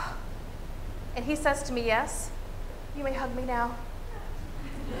like, oh. And he says to me, yes, you may hug me now.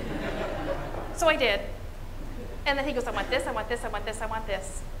 So I did. And then he goes, I want this, I want this, I want this, I want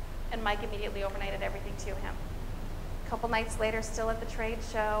this. And Mike immediately overnighted everything to him. A couple nights later, still at the trade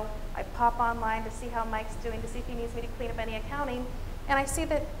show, I pop online to see how Mike's doing, to see if he needs me to clean up any accounting, and I see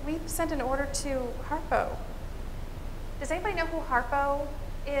that we've sent an order to Harpo. Does anybody know who Harpo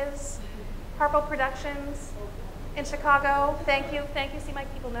is? Harpo Productions in Chicago. Thank you. Thank you. See, my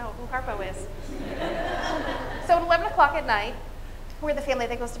people know who Harpo is. So at 11 o'clock at night, we're the family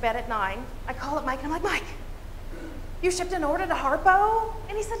that goes to bed at 9. I call up Mike, and I'm like, Mike, you shipped an order to Harpo?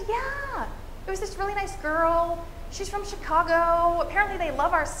 And he said, yeah. It was this really nice girl. She's from Chicago. Apparently they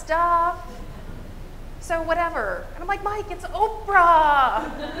love our stuff. So whatever. And I'm like, Mike, it's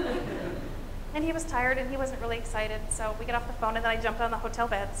Oprah. And he was tired and he wasn't really excited. So we get off the phone and then I jumped on the hotel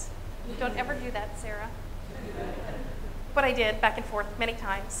beds. Don't ever do that, Sarah. But I did, back and forth many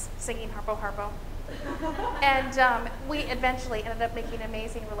times, singing Harpo, Harpo. And we eventually ended up making an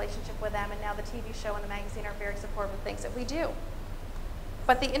amazing relationship with them, and now the TV show and the magazine are very supportive of things that we do.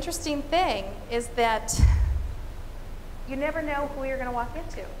 But the interesting thing is that you never know who you're going to walk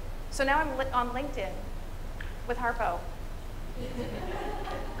into. So now I'm on LinkedIn with Harpo.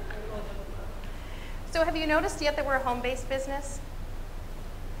 So have you noticed yet that we're a home-based business?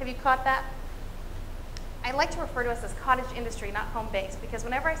 Have you caught that? I like to refer to us as cottage industry, not home-based, because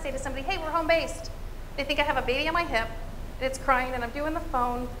whenever I say to somebody, hey, we're home-based, they think I have a baby on my hip, and it's crying, and I'm doing the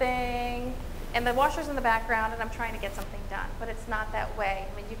phone thing, and the washer's in the background, and I'm trying to get something done. But it's not that way.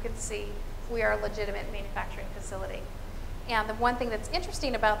 I mean, you can see we are a legitimate manufacturing facility. And the one thing that's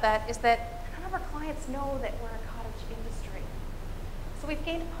interesting about that is that none of our clients know that we're a cottage industry. So we've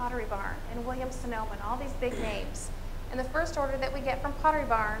gained Pottery Barn and Williams-Sonoma and all these big names. And the first order that we get from Pottery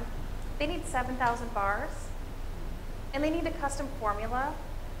Barn, they need 7,000 bars, and they need a custom formula,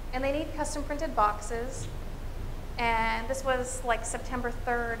 and they need custom printed boxes. And this was like September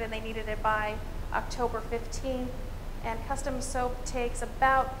 3rd, and they needed it by October 15th. And custom soap takes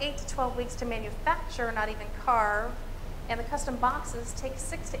about 8 to 12 weeks to manufacture, not even carve. And the custom boxes take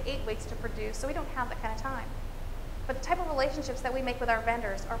 6 to 8 weeks to produce, so we don't have that kind of time. But the type of relationships that we make with our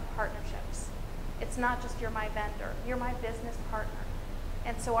vendors are partnerships. It's not just you're my vendor, you're my business partner.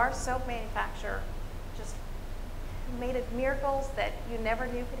 And so our soap manufacturer just made it miracles that you never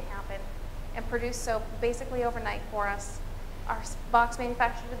knew could happen and produced soap basically overnight for us. Our box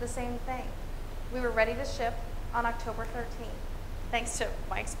manufacturer did the same thing. We were ready to ship on October 13th. Thanks to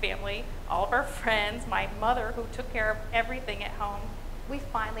Mike's family, all of our friends, my mother who took care of everything at home, we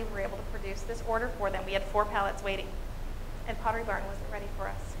finally were able to produce this order for them. We had 4 pallets waiting, and Pottery Barn wasn't ready for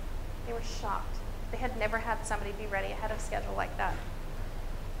us. They were shocked. They had never had somebody be ready ahead of schedule like that.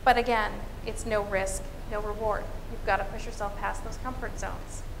 But again, it's no risk, no reward. You've got to push yourself past those comfort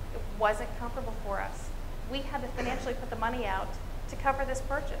zones. It wasn't comfortable for us. We had to financially put the money out to cover this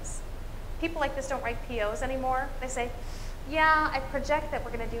purchase. People like this don't write POs anymore. They say, yeah, I project that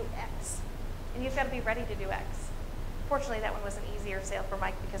we're going to do X, and you've got to be ready to do X. Fortunately, that one was an easier sale for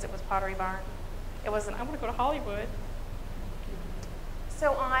Mike because it was Pottery Barn. It wasn't, I want to go to Hollywood.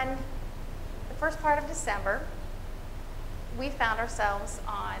 So on the first part of December, we found ourselves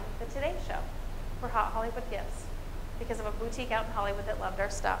on the Today Show for Hot Hollywood Gifts because of a boutique out in Hollywood that loved our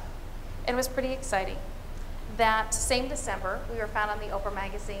stuff. And it was pretty exciting. That same December, we were found on the Oprah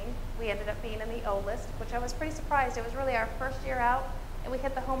magazine. We ended up being in the O list, which I was pretty surprised. It was really our first year out, and we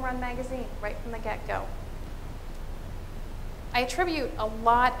hit the home run magazine right from the get-go. I attribute a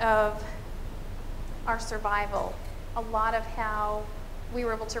lot of our survival, a lot of how we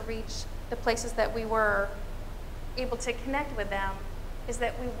were able to reach the places that we were able to connect with them, is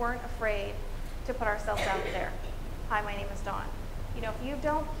that we weren't afraid to put ourselves out there. Hi, my name is Dawn. You know, if you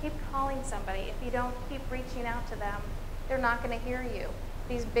don't keep calling somebody, if you don't keep reaching out to them, they're not going to hear you.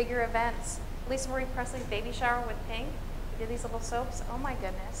 These bigger events, Lisa Marie Presley's baby shower with Pink, we did these little soaps, oh my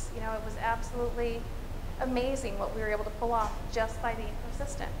goodness. You know, it was absolutely amazing what we were able to pull off just by being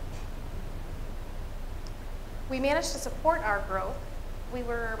persistent. We managed to support our growth. We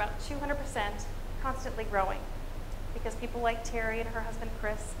were about 200% constantly growing. because people like Terry and her husband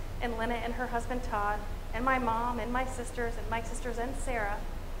Chris, and Lena and her husband Todd, and my mom and my sisters and Mike's sisters and Sarah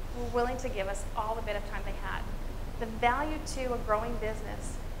were willing to give us all the bit of time they had. The value to a growing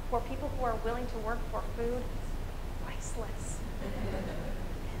business for people who are willing to work for food is priceless.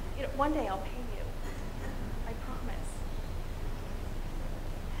 You know, one day I'll pay you, I promise.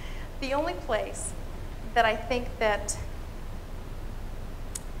 The only place that I think that,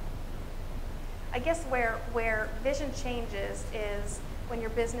 I guess where vision changes is when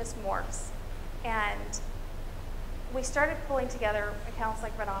your business morphs. And we started pulling together accounts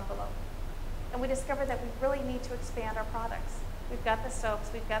like Red Envelope. And we discovered that we really need to expand our products. We've got the soaps,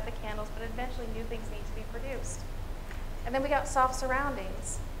 we've got the candles, but eventually new things need to be produced. And then we got Soft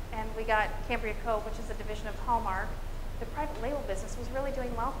Surroundings, and we got Cambria Cove, which is a division of Hallmark. The private label business was really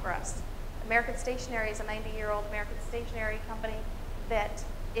doing well for us. American Stationery is a 90-year-old American stationery company that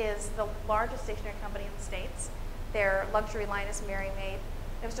is the largest stationery company in the States. Their luxury line is Mary Maid.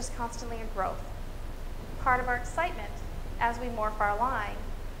 It was just constantly a growth. Part of our excitement as we morph our line,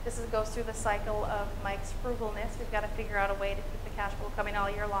 goes through the cycle of Mike's frugalness. We've got to figure out a way to keep the cash flow coming all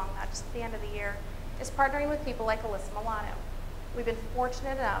year long, not just at the end of the year, is partnering with people like Alyssa Milano. We've been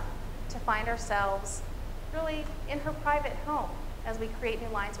fortunate enough to find ourselves really in her private home as we create new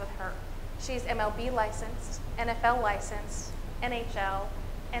lines with her. She's MLB licensed, NFL licensed, NHL,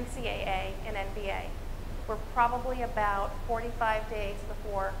 NCAA, and NBA. We're probably about 45 days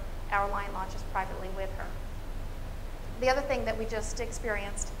before our line launches privately with her. The other thing that we just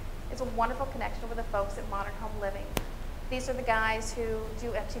experienced is a wonderful connection with the folks at Modern Home Living. These are the guys who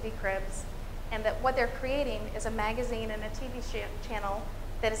do FTV Cribs, and that what they're creating is a magazine and a TV channel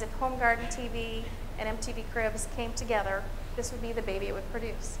that is if Home Garden TV and MTV Cribs came together, this would be the baby it would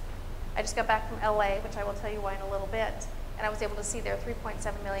produce. I just got back from LA, which I will tell you why in a little bit, and I was able to see their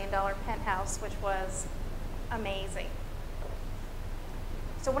 $3.7 million penthouse, which was amazing.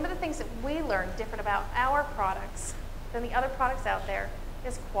 So one of the things that we learned different about our products than the other products out there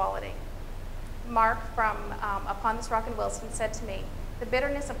is quality. Mark from Upon This Rock in Wilson said to me, the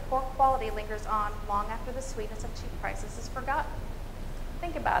bitterness of poor quality lingers on long after the sweetness of cheap prices is forgotten.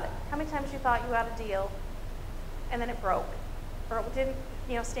 Think about it. How many times you thought you had a deal and then it broke, or it didn't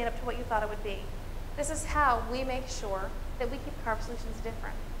stand up to what you thought it would be? This is how we make sure that we keep Carb Solutions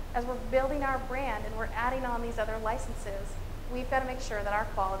different. As we're building our brand and we're adding on these other licenses, we've got to make sure that our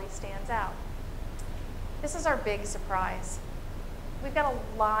quality stands out. This is our big surprise. We've got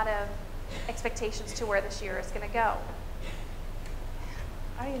a lot of expectations to where this year is going to go.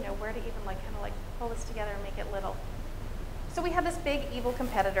 I don't even know where to even pull this together and make it little. So we have this big evil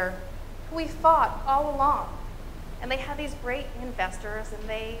competitor who we fought all along. And they had these great investors, and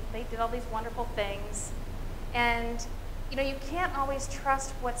they did all these wonderful things. And you can't always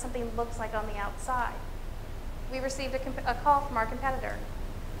trust what something looks like on the outside. We received a call from our competitor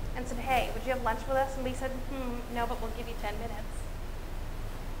and said, hey, would you have lunch with us? And we said, no, but we'll give you 10 minutes.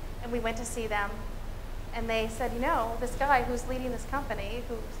 And we went to see them, and they said, this guy who's leading this company,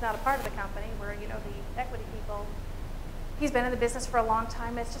 who's not a part of the company, we're, the equity people, he's been in the business for a long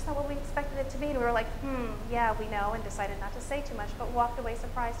time. It's just not what we expected it to be. And we were like, yeah, we know, and decided not to say too much, but walked away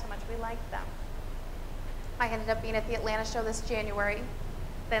surprised how much we liked them. I ended up being at the Atlanta show this January.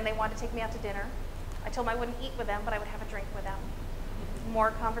 Then they wanted to take me out to dinner. I told them I wouldn't eat with them, but I would have a drink with them.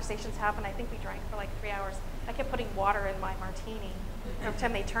 More conversations happened. I think we drank for like 3 hours. I kept putting water in my martini every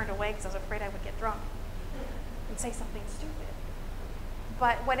time they turned away because I was afraid I would get drunk and say something stupid.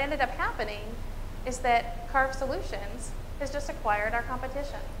 But what ended up happening is that Carb Solutions has just acquired our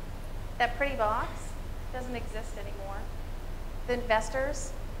competition. That pretty box doesn't exist anymore. The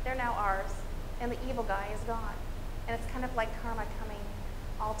investors, they're now ours, and the evil guy is gone. And it's kind of like karma coming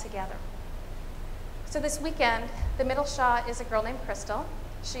all together. So this weekend, the middle shot is a girl named Crystal.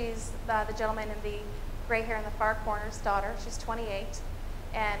 She's the gentleman in the gray hair in the far corner's daughter. She's 28.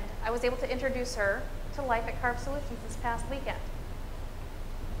 And I was able to introduce her to life at Carb Solutions this past weekend.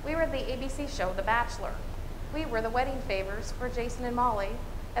 We were at the ABC show, The Bachelor. We were the wedding favors for Jason and Molly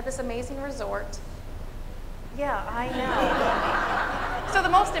at this amazing resort. Yeah, I know. So the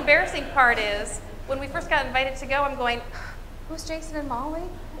most embarrassing part is, when we first got invited to go, I'm going, who's Jason and Molly?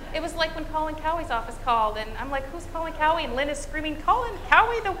 It was like when Colin Cowie's office called, and I'm like, who's Colin Cowie? And Lynn is screaming, Colin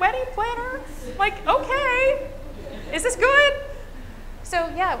Cowie, the wedding planner? I'm like, okay, is this good? So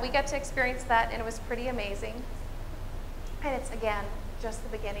yeah, we got to experience that, and it was pretty amazing. And it's, again, just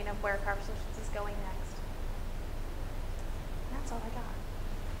the beginning of where Carb Solutions is going next. And that's all I got.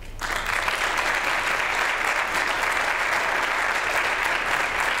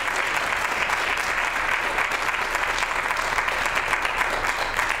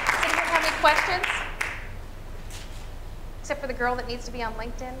 Questions? girl that needs to be on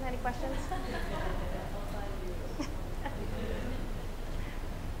LinkedIn? Any questions?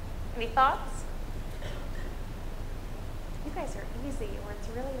 Any thoughts? You guys are easy, or it's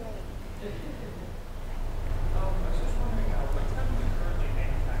really late. I was just wondering, what town do you currently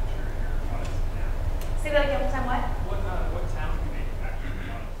manufacture your products now? Say that again, one time, what? What town do you manufacture your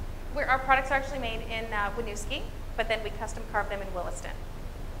products? Our products are actually made in Winooski, but then we custom carve them in Williston.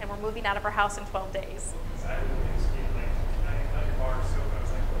 And we're moving out of our house in 12 days. Because I was like, I got your bar soap, and I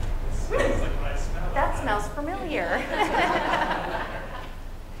was like, this smells like what I smell. That smells familiar.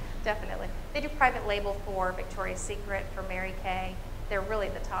 Definitely. They do private label for Victoria's Secret, for Mary Kay. They're really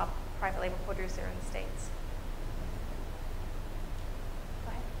the top private label producer in the States.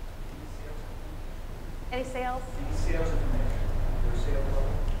 Go ahead. Any sales? Any sales information? Your sales level?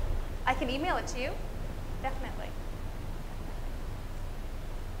 I can email it to you. Definitely.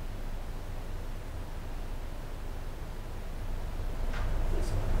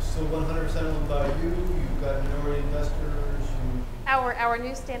 So 100% owned by you, you've got minority investors, Our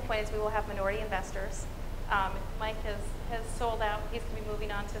new standpoint is we will have minority investors. Mike has sold out. He's going to be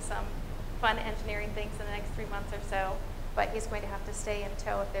moving on to some fun engineering things in the next 3 months or so, but he's going to have to stay in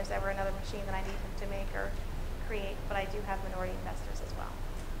tow if there's ever another machine that I need him to make or create, but I do have minority investors as well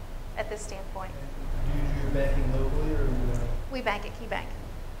at this standpoint. do you do your banking locally or We bank at Key Bank.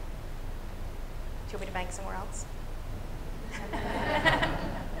 Do you want me to bank somewhere else?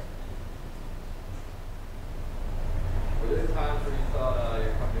 Were there times where you thought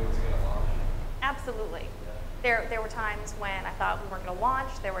your company was going to launch? Absolutely. There were times when I thought we weren't going to launch.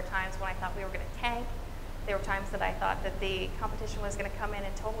 There were times when I thought we were going to tank. There were times that I thought that the competition was going to come in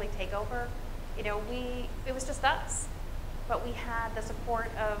and totally take over. You know, it was just us. But we had the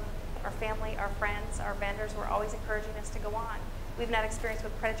support of our family, our friends, our vendors were always encouraging us to go on. We've had experience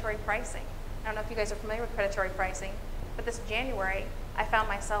with predatory pricing. I don't know if you guys are familiar with predatory pricing, but this January, I found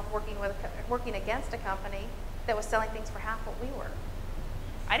myself working against a company that was selling things for half what we were.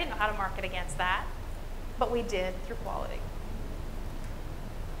 I didn't know how to market against that, but we did through quality.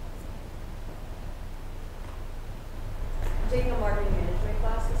 I'm taking a marketing management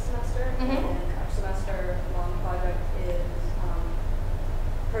class this semester, Mhm. and our semester-long project is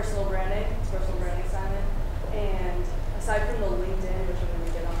personal branding. It's a personal branding assignment, and aside from the LinkedIn, which I'm going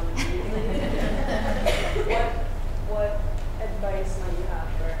to get on immediately, what advice might you have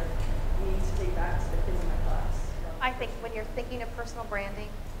for me to take back to the kids in my class? I think when you're thinking of personal branding,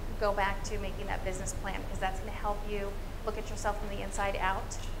 go back to making that business plan because that's going to help you look at yourself from the inside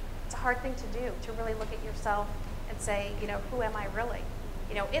out. It's a hard thing to do, to really look at yourself and say, you know, who am I really?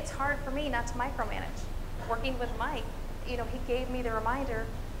 You know, it's hard for me not to micromanage. Working with Mike, you know, he gave me the reminder,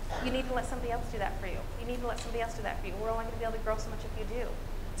 you need to let somebody else do that for you. You need to let somebody else do that for you. We're only going to be able to grow so much if you do.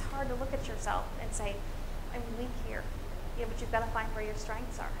 It's hard to look at yourself and say, I'm weak here. You know, but you've got to find where your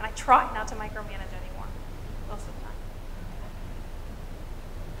strengths are. And I try not to micromanage anymore, most of the time.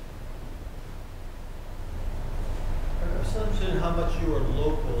 assumption how much you are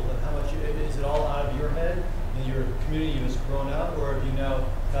local and how much is it all out of your head and your community has grown out, or have you now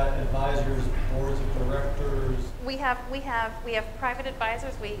got advisors, boards of directors? We have private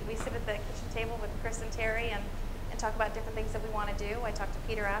advisors. We sit at the kitchen table with Chris and Terry and talk about different things that we want to do. I talk to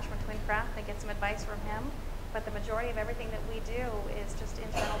Peter Ash from Twin Craft and get some advice from him. But the majority of everything that we do is just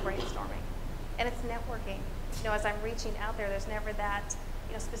internal brainstorming. And it's networking. You know, as I'm reaching out there, there's never that,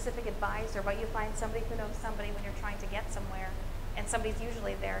 you know, specific advisor, but you find somebody who knows somebody when you're trying to get somewhere, and somebody's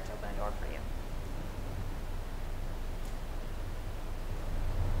usually there to open a door for you.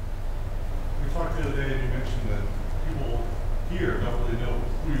 We talked the other day and you mentioned that people here don't really know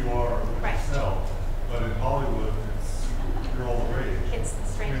who you are or what Right. you sell, but in Hollywood, you're all the rage. It's the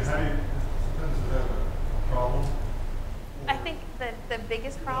strangest I mean, thing. sometimes is that a problem? I think the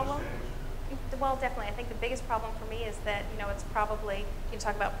biggest problem, well, definitely. I think the biggest problem for me is that, you know, it's probably, you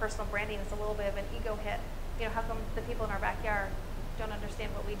talk about personal branding, it's a little bit of an ego hit. You know, how come the people in our backyard don't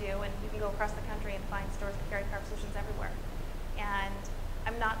understand what we do, and you can go across the country and find stores that carry carb solutions everywhere. And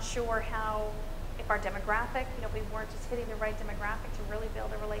I'm not sure how, if our demographic, you know, we weren't just hitting the right demographic to really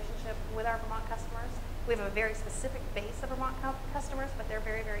build a relationship with our Vermont customers. We have a very specific base of Vermont customers, but they're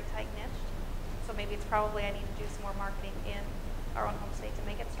very, very tight niched. So maybe it's probably I need to do some more marketing in our own home state to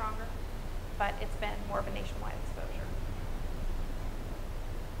make it stronger. But it's been more of a nationwide exposure.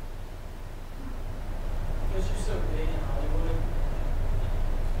 Because you're so big in Hollywood,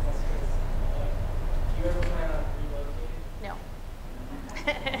 do you ever plan on relocating? No.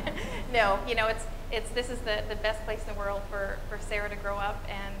 No, you know, this is the best place in the world for Sarah to grow up,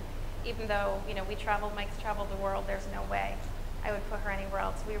 and even though, you know, Mike's traveled the world, there's no way I would put her anywhere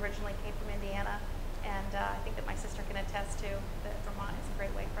else. We originally came from Indiana, And I think that my sister can attest to that Vermont is a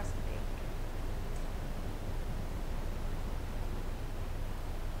great way for us to be.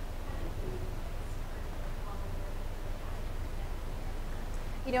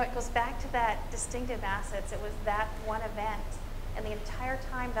 You know, it goes back to that distinctive assets. It was that one event. And the entire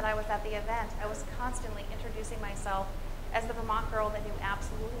time that I was at the event, I was constantly introducing myself as the Vermont girl that knew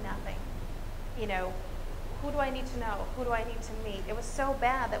absolutely nothing. You know, who do I need to know? Who do I need to meet? It was so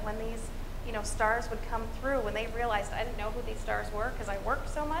bad that when these, you know, stars would come through, when they realized I didn't know who these stars were because I worked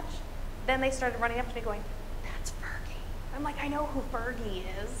so much, then they started running up to me going, "That's Fergie." I'm like, I know who Fergie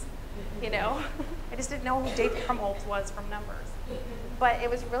is, you know? I just didn't know who David Krumholtz was from Numbers. But it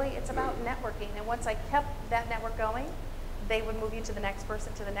was really, it's about networking. And once I kept that network going, they would move you to the next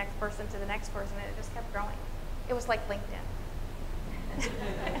person, to the next person, to the next person, and it just kept growing. It was like LinkedIn.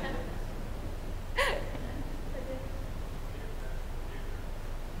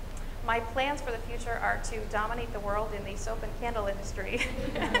 My plans for the future are to dominate the world in the soap and candle industry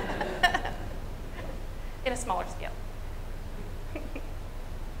in a smaller scale.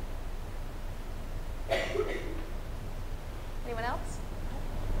 Anyone else?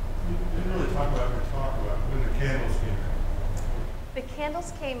 You didn't really talk about when the candles came in. The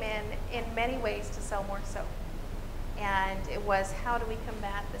candles came in many ways to sell more soap. And it was, how do we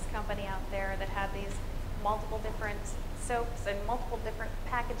combat this company out there that had these multiple different soaps and multiple different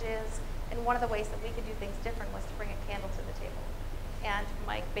packages? And one of the ways that we could do things different was to bring a candle to the table. And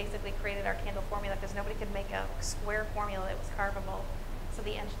Mike basically created our candle formula because nobody could make a square formula that was carvable. So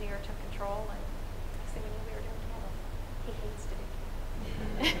the engineer took control, and next thing we knew, we were doing candles. He hates to do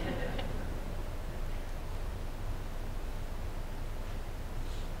candles.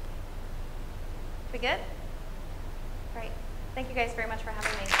 We good? Great. Thank you guys very much for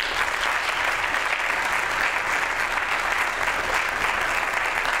having me.